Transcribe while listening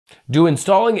Do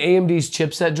installing AMD's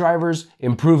chipset drivers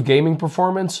improve gaming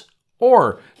performance?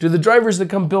 Or do the drivers that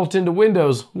come built into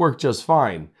Windows work just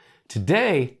fine?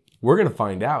 Today, we're going to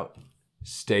find out.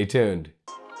 Stay tuned.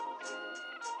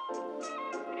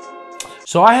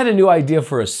 So I had a new idea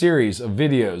for a series of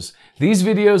videos. These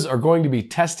videos are going to be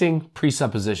testing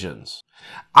presuppositions.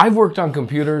 I've worked on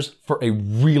computers for a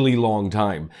really long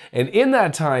time, and in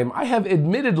that time, I have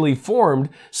admittedly formed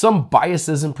some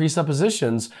biases and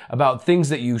presuppositions about things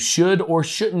that you should or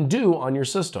shouldn't do on your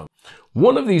system.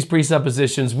 One of these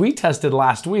presuppositions we tested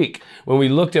last week when we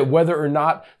looked at whether or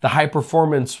not the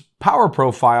high-performance power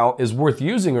profile is worth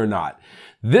using or not.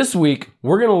 This week,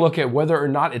 we're going to look at whether or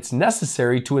not it's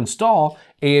necessary to install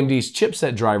AMD's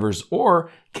chipset drivers,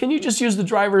 or can you just use the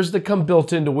drivers that come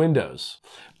built into Windows?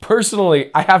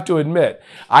 Personally, I have to admit,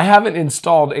 I haven't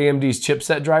installed AMD's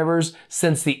chipset drivers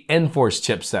since the Nforce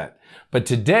chipset. But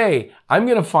today, I'm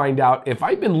going to find out if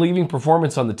I've been leaving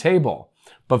performance on the table.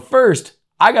 But first,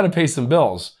 I got to pay some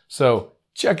bills. So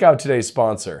check out today's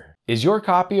sponsor. Is your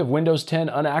copy of Windows 10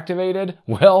 unactivated?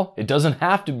 Well, it doesn't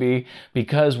have to be,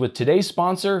 because with today's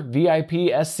sponsor, VIP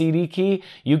SCD Key,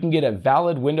 you can get a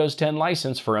valid Windows 10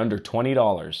 license for under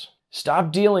 $20.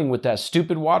 Stop dealing with that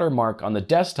stupid watermark on the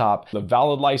desktop, the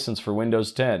valid license for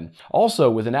Windows 10. Also,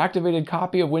 with an activated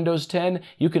copy of Windows 10,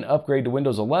 you can upgrade to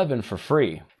Windows 11 for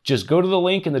free. Just go to the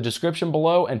link in the description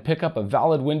below and pick up a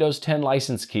valid Windows 10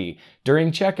 license key.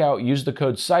 During checkout, use the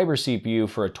code CYBERCPU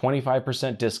for a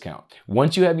 25% discount.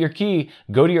 Once you have your key,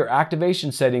 go to your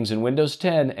activation settings in Windows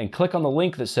 10 and click on the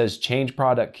link that says Change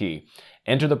Product Key.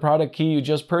 Enter the product key you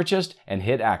just purchased and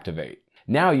hit Activate.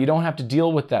 Now you don't have to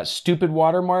deal with that stupid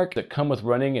watermark that come with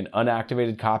running an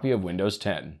unactivated copy of Windows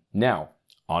 10. Now,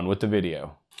 on with the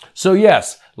video. So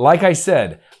yes, like I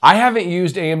said, I haven't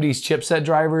used AMD's chipset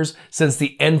drivers since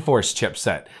the Nforce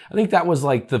chipset. I think that was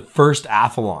like the first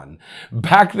Athlon.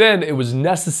 Back then, it was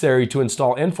necessary to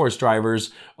install Nforce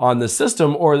drivers on the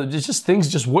system, or things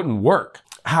just wouldn't work.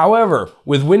 However,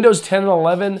 with Windows 10 and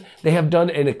 11, they have done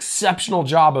an exceptional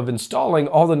job of installing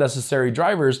all the necessary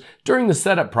drivers during the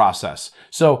setup process.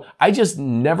 So I just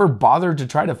never bothered to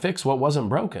try to fix what wasn't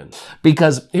broken.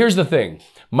 Because here's the thing,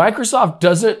 Microsoft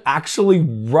doesn't actually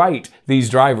write these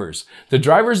drivers. The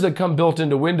drivers that come built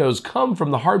into Windows come from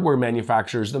the hardware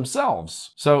manufacturers themselves.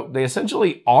 So they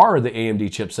essentially are the AMD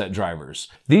chipset drivers.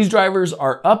 These drivers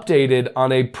are updated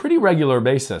on a pretty regular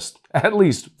basis. At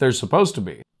least they're supposed to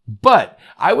be. But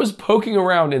I was poking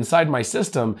around inside my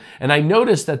system and I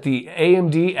noticed that the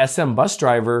AMD SM bus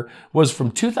driver was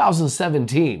from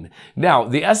 2017. Now,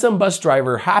 the SM bus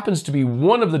driver happens to be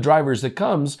one of the drivers that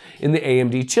comes in the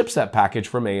AMD chipset package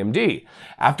from AMD.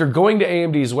 After going to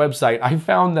AMD's website, I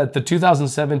found that the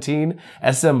 2017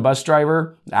 SM bus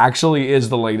driver actually is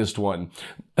the latest one.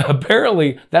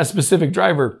 Apparently, that specific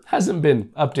driver hasn't been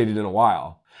updated in a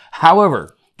while.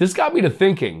 However, this got me to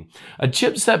thinking. A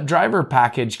chipset driver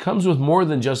package comes with more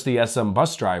than just the SM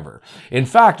bus driver. In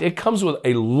fact, it comes with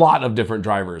a lot of different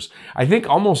drivers. I think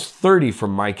almost 30 from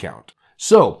my count.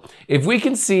 So, if we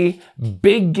can see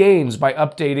big gains by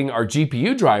updating our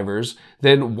GPU drivers,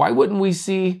 then why wouldn't we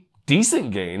see decent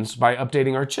gains by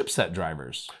updating our chipset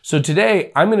drivers? So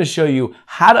today, I'm going to show you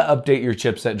how to update your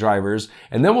chipset drivers,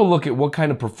 and then we'll look at what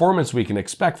kind of performance we can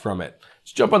expect from it.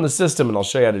 Let's jump on the system and I'll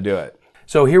show you how to do it.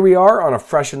 So here we are on a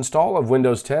fresh install of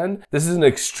Windows 10. This is an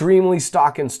extremely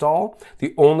stock install.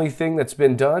 The only thing that's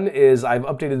been done is I've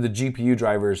updated the GPU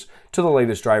drivers to the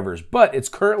latest drivers, but it's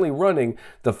currently running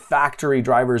the factory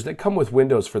drivers that come with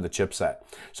Windows for the chipset.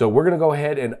 So we're gonna go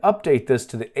ahead and update this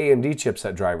to the AMD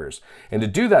chipset drivers. And to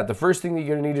do that, the first thing that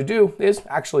you're gonna need to do is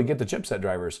actually get the chipset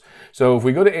drivers. So if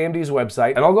we go to AMD's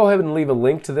website, and I'll go ahead and leave a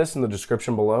link to this in the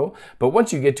description below, but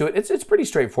once you get to it, it's pretty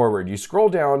straightforward. You scroll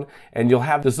down and you'll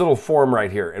have this little form right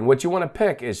here. And what you want to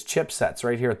pick is chipsets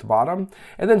right here at the bottom,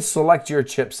 and then select your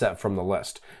chipset from the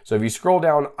list. So if you scroll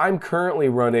down, I'm currently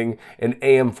running an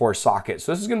AM4 socket.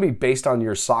 So this is going to be based on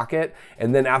your socket,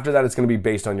 and then after that, it's going to be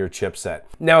based on your chipset.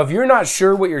 Now, if you're not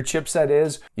sure what your chipset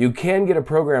is, you can get a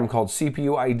program called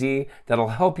CPU ID that'll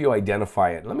help you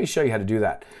identify it. Let me show you how to do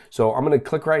that. So I'm going to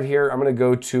click right here. I'm going to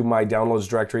go to my downloads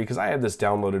directory because I have this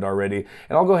downloaded already,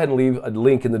 and I'll go ahead and leave a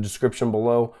link in the description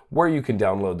below where you can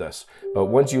download this. But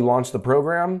once you launch the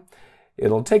program,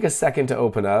 it'll take a second to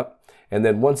open up, and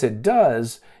then once it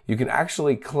does, you can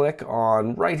actually click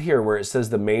on right here where it says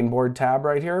the mainboard tab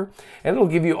right here, and it'll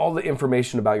give you all the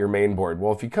information about your mainboard.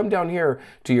 Well, if you come down here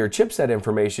to your chipset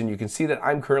information, you can see that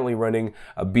I'm currently running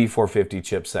a B450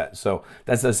 chipset. So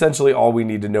that's essentially all we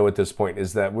need to know at this point,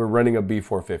 is that we're running a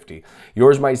B450.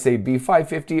 Yours might say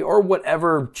B550 or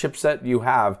whatever chipset you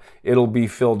have, it'll be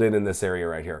filled in this area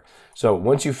right here. So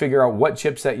once you figure out what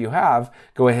chipset you have,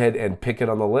 go ahead and pick it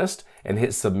on the list and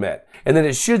hit submit. And then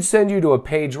it should send you to a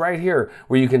page right here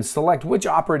where you can select which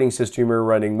operating system you're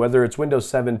running, whether it's Windows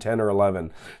 7, 10, or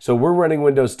 11. So we're running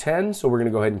Windows 10, so we're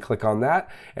gonna go ahead and click on that.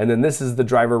 And then this is the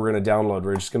driver we're gonna download.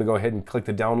 We're just gonna go ahead and click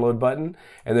the download button.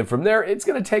 And then from there, it's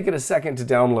gonna take it a second to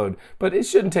download, but it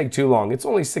shouldn't take too long. It's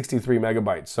only 63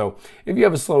 megabytes. So if you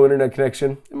have a slow internet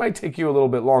connection, it might take you a little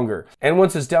bit longer. And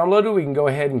once it's downloaded, we can go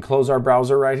ahead and close our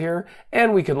browser right here,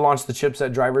 and we can launch the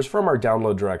chipset drivers from our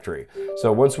download directory.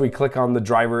 So once we click on the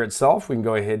driver itself, we can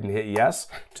go ahead and hit yes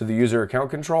to the user account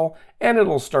control, and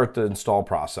it'll start the install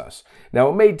process. Now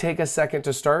it may take a second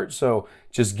to start, so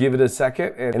just give it a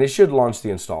second and it should launch the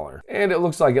installer. And it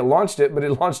looks like it launched it, but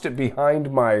it launched it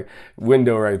behind my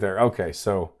window right there. Okay,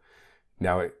 so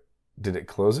now did it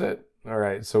close it? All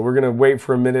right, so we're gonna wait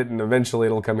for a minute and eventually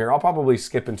it'll come here. I'll probably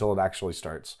skip until it actually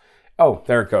starts. Oh,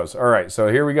 there it goes. All right, so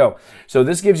here we go. So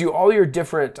this gives you all your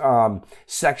different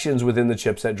sections within the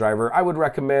chipset driver. I would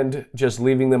recommend just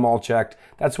leaving them all checked.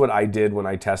 That's what I did when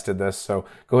I tested this. So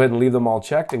go ahead and leave them all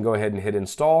checked and go ahead and hit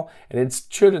install, and it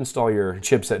should install your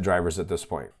chipset drivers at this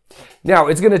point. Now,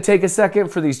 it's gonna take a second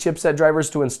for these chipset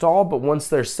drivers to install, but once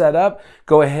they're set up,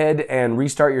 go ahead and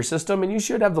restart your system, and you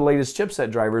should have the latest chipset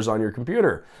drivers on your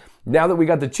computer. Now that we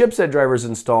got the chipset drivers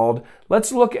installed,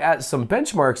 let's look at some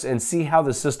benchmarks and see how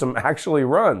the system actually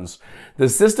runs. The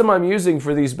system I'm using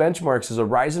for these benchmarks is a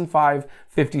Ryzen 5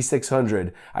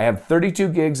 5600. I have 32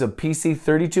 gigs of PC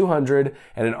 3200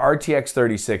 and an RTX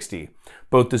 3060.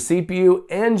 Both the CPU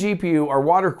and GPU are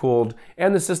water-cooled,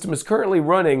 and the system is currently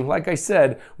running, like I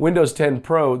said, Windows 10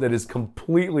 Pro that is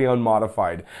completely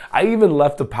unmodified. I even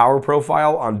left the power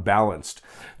profile unbalanced.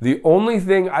 The only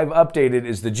thing I've updated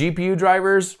is the GPU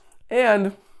drivers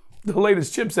and the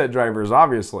latest chipset drivers,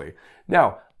 obviously.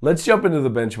 Now, let's jump into the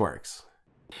benchmarks.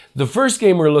 The first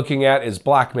game we're looking at is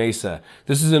Black Mesa.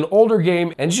 This is an older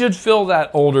game and should fill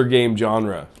that older game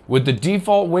genre. With the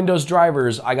default Windows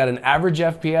drivers, I got an average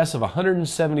FPS of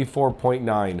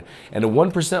 174.9 and a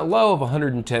 1% low of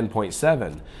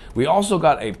 110.7. We also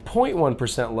got a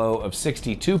 0.1% low of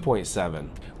 62.7.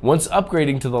 Once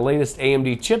upgrading to the latest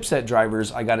AMD chipset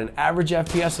drivers, I got an average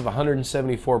FPS of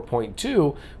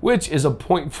 174.2, which is a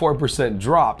 0.4%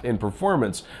 drop in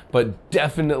performance, but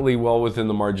definitely well within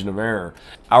the margin of error.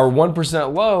 Our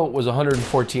 1% low was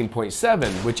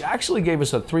 114.7, which actually gave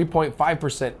us a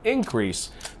 3.5% increase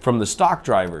from the stock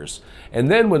drivers. And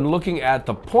then when looking at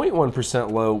the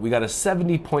 0.1% low, we got a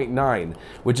 70.9,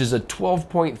 which is a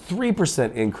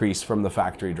 12.3% increase from the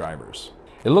factory drivers.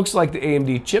 It looks like the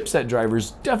AMD chipset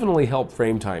drivers definitely help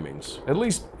frame timings. At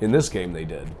least in this game they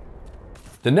did.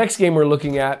 The next game we're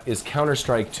looking at is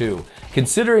Counter-Strike 2.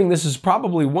 Considering this is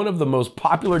probably one of the most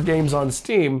popular games on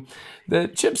Steam, the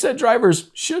chipset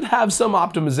drivers should have some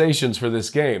optimizations for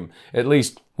this game. At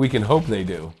least we can hope they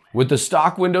do. With the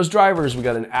stock Windows drivers, we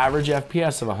got an average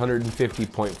FPS of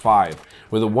 150.5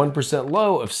 with a 1%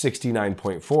 low of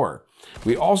 69.4.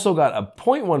 We also got a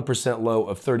 0.1% low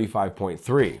of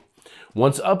 35.3.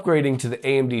 Once upgrading to the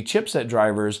AMD chipset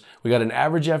drivers, we got an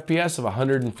average FPS of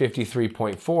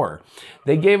 153.4.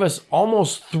 They gave us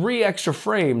almost 3 extra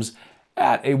frames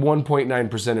at a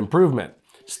 1.9% improvement.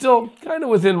 Still kind of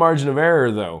within margin of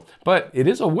error though, but it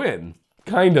is a win.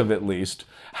 Kind of at least.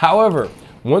 However,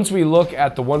 once we look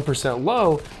at the 1%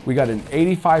 low, we got an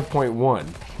 85.1,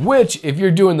 which, if you're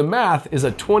doing the math, is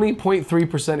a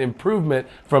 20.3% improvement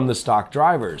from the stock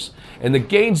drivers. And the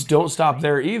gains don't stop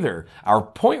there either. Our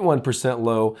 0.1%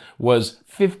 low was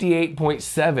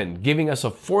 58.7, giving us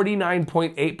a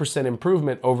 49.8%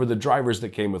 improvement over the drivers that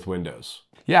came with Windows.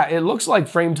 Yeah, it looks like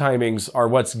frame timings are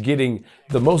what's getting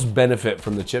the most benefit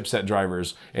from the chipset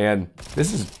drivers, and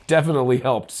this has definitely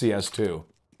helped CS2.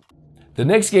 The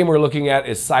next game we're looking at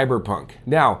is Cyberpunk.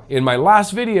 Now, in my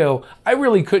last video, I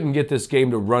really couldn't get this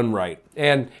game to run right,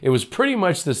 and it was pretty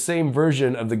much the same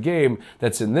version of the game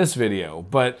that's in this video,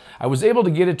 but I was able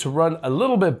to get it to run a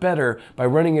little bit better by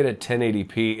running it at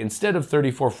 1080p instead of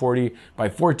 3440 by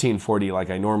 1440 like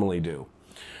I normally do.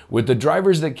 With the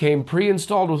drivers that came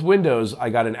pre-installed with Windows, I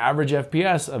got an average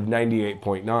FPS of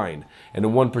 98.9 and a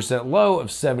 1% low of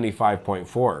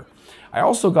 75.4. I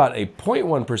also got a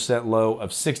 0.1% low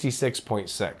of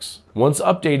 66.6. Once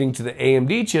updating to the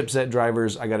AMD chipset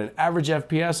drivers, I got an average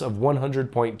FPS of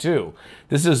 100.2.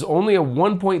 This is only a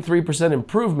 1.3%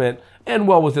 improvement and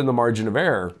well within the margin of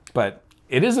error, but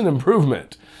it is an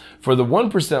improvement. For the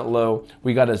 1% low,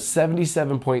 we got a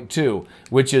 77.2,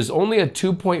 which is only a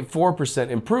 2.4%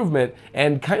 improvement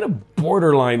and kind of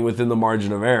borderline within the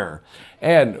margin of error.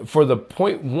 And for the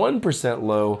 0.1%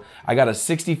 low, I got a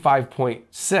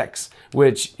 65.6,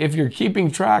 which if you're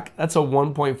keeping track, that's a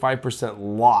 1.5%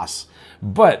 loss.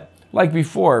 But like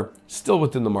before, still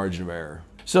within the margin of error.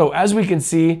 So as we can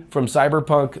see from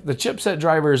Cyberpunk, the chipset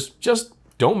drivers just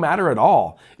don't matter at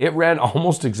all. It ran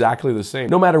almost exactly the same,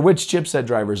 no matter which chipset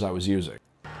drivers I was using.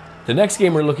 The next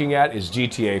game we're looking at is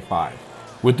GTA 5.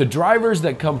 With the drivers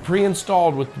that come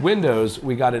pre-installed with Windows,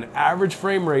 we got an average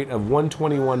frame rate of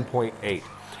 121.8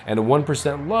 and a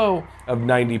 1% low of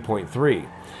 90.3.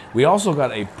 We also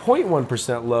got a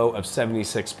 0.1% low of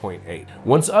 76.8.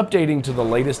 Once updating to the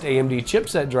latest AMD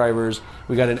chipset drivers,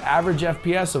 we got an average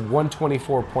FPS of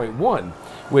 124.1,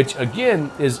 which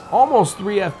again is almost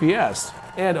 3 FPS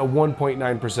and a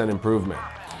 1.9% improvement.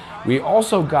 We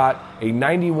also got a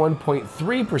 91.3%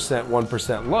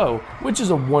 1% low, which is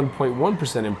a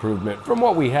 1.1% improvement from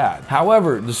what we had.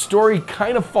 However, the story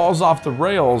kind of falls off the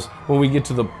rails when we get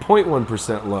to the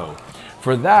 0.1% low.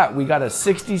 For that, we got a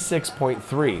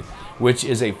 66.3, which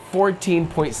is a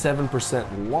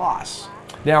 14.7% loss.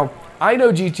 Now, I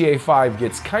know GTA 5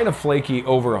 gets kind of flaky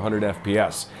over 100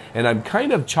 FPS, and I'm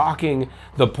kind of chalking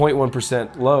the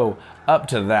 0.1% low up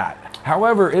to that.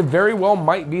 However, it very well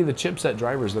might be the chipset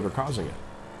drivers that are causing it.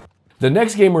 The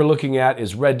next game we're looking at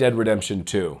is Red Dead Redemption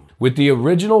 2. With the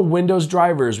original Windows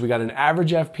drivers, we got an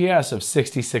average FPS of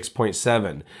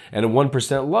 66.7 and a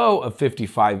 1% low of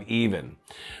 55 even.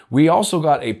 We also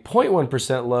got a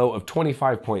 0.1% low of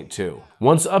 25.2.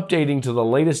 Once updating to the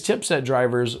latest chipset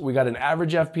drivers, we got an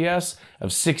average FPS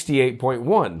of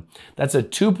 68.1. That's a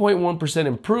 2.1%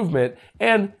 improvement,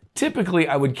 and typically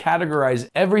I would categorize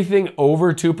everything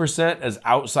over 2% as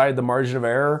outside the margin of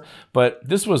error, but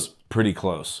this was pretty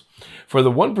close. For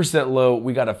the 1% low,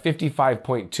 we got a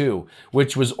 55.2,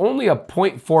 which was only a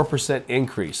 0.4%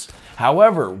 increase.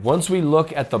 However, once we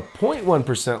look at the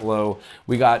 0.1% low,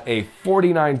 we got a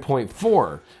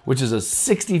 49.4, which is a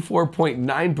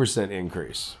 64.9%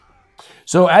 increase.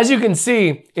 So as you can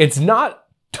see, it's not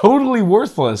totally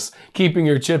worthless keeping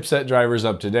your chipset drivers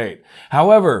up to date.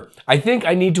 However, I think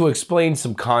I need to explain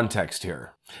some context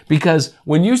here. Because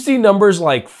when you see numbers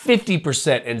like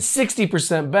 50% and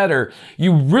 60% better,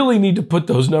 you really need to put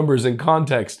those numbers in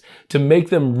context to make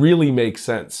them really make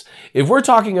sense. If we're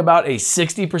talking about a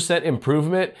 60%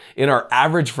 improvement in our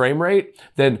average frame rate,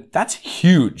 then that's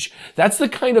huge. That's the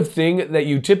kind of thing that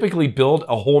you typically build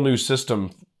a whole new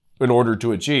system in order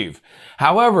to achieve.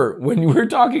 However, when we're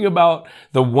talking about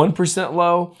the 1%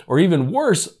 low, or even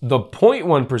worse, the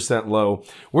 0.1% low,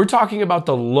 we're talking about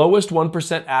the lowest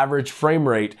 1% average frame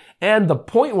rate and the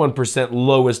 0.1%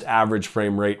 lowest average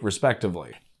frame rate,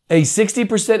 respectively. A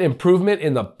 60% improvement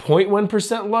in the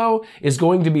 0.1% low is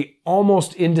going to be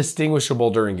almost indistinguishable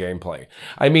during gameplay.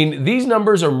 I mean, these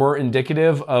numbers are more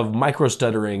indicative of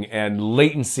micro-stuttering and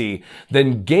latency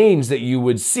than gains that you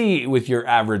would see with your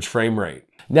average frame rate.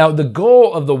 Now, the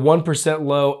goal of the 1%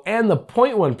 low and the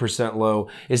 0.1% low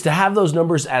is to have those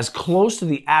numbers as close to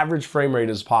the average frame rate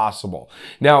as possible.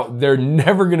 Now, they're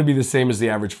never going to be the same as the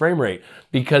average frame rate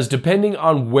because depending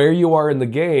on where you are in the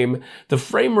game, the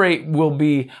frame rate will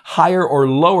be higher or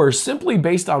lower simply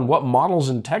based on what models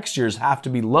and textures have to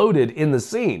be loaded in the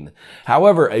scene.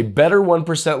 However, a better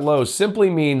 1% low simply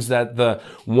means that the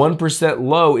 1%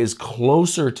 low is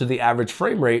closer to the average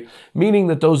frame rate, meaning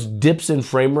that those dips in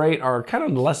frame rate are kind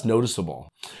of less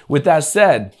noticeable. With that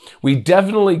said, we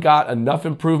definitely got enough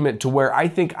improvement to where I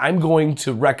think I'm going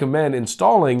to recommend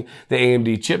installing the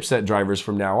AMD chipset drivers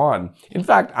from now on. In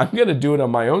fact, I'm going to do it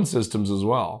on my own systems as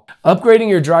well. Upgrading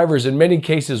your drivers in many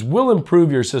cases will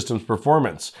improve your system's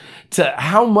performance. To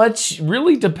how much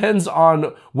really depends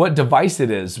on what device it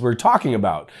is we're talking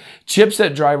about.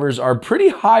 Chipset drivers are pretty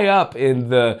high up in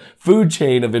the food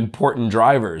chain of important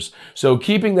drivers, so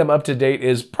keeping them up to date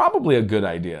is probably a good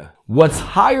idea. What's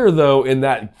higher though in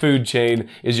that food chain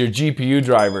is your GPU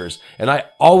drivers, and I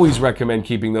always recommend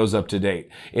keeping those up to date.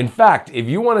 In fact, if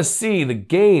you want to see the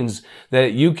gains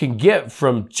that you can get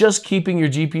from just keeping your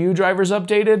GPU drivers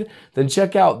updated, then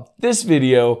check out this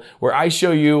video where I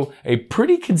show you a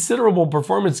pretty considerable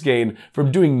performance gain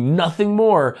from doing nothing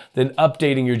more than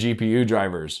updating your GPU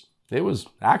drivers. It was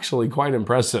actually quite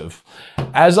impressive.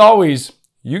 As always,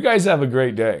 you guys have a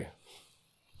great day.